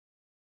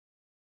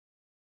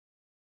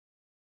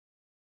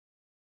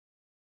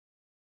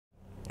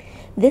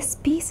This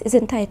piece is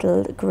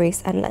entitled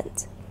Grace and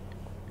Lent.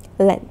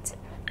 Lent,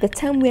 the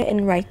time we're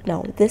in right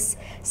now, this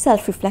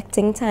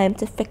self-reflecting time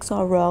to fix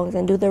our wrongs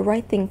and do the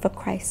right thing for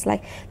Christ,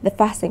 like the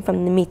fasting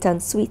from the meat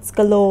and sweets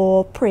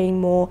galore, praying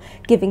more,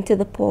 giving to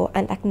the poor,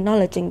 and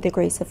acknowledging the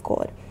grace of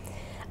God.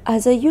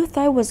 As a youth,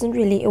 I wasn't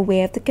really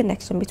aware of the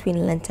connection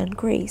between Lent and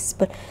grace,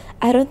 but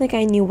I don't think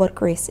I knew what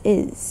grace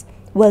is.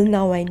 Well,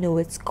 now I know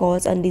it's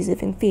God's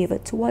undeserving favor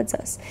towards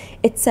us.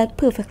 It's said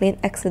perfectly in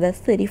Exodus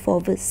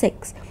 34 verse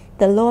 6,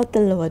 the Lord,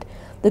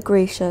 the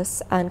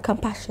gracious and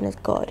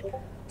compassionate God,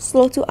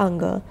 slow to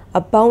anger,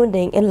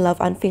 abounding in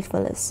love and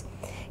faithfulness.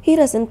 He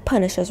doesn't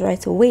punish us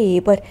right away,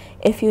 but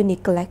if you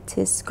neglect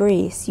His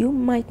grace, you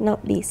might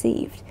not be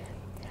saved.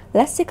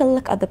 Let's take a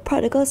look at the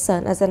prodigal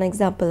son as an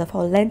example of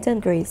how Lenten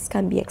grace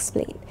can be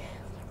explained.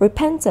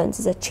 Repentance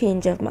is a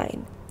change of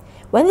mind.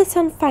 When the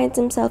son finds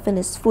himself in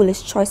his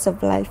foolish choice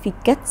of life, he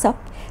gets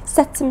up,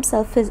 sets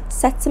himself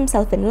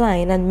in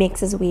line, and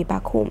makes his way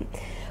back home.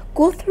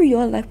 Go through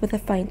your life with a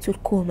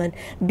fine-tooth comb and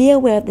be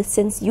aware of the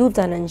sins you've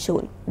done and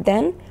shown.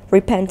 Then,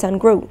 repent and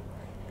grow.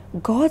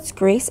 God's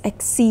grace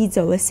exceeds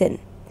our sin.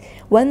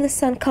 When the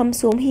son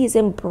comes home, he is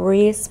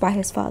embraced by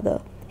his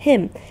father.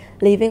 Him,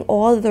 leaving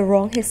all the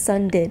wrong his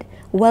son did,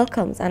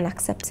 welcomes and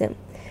accepts him.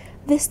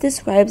 This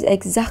describes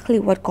exactly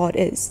what God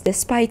is.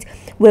 Despite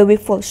where we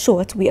fall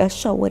short, we are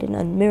showered in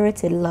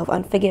unmerited love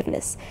and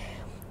forgiveness.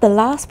 The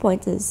last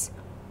point is,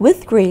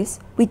 with grace,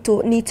 we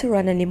don't need to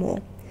run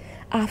anymore.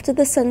 After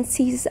the son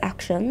sees his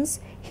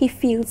actions, he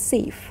feels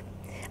safe.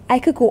 I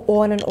could go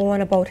on and on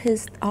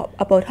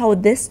about how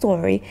this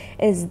story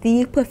is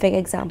the perfect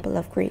example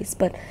of grace,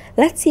 but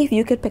let's see if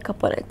you could pick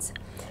up on it.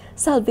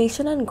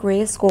 Salvation and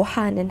grace go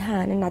hand in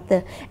hand, and at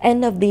the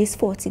end of these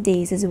 40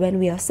 days is when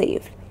we are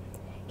saved.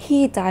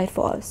 He died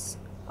for us,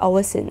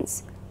 our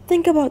sins.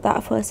 Think about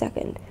that for a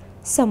second.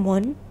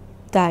 Someone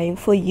dying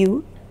for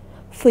you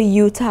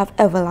to have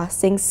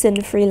everlasting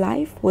sin-free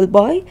life. Well,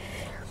 boy,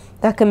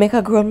 that can make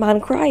a grown man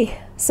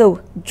cry.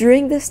 So,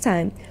 during this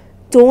time,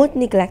 don't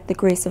neglect the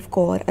grace of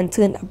God and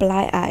turn a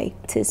blind eye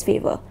to His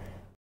favor.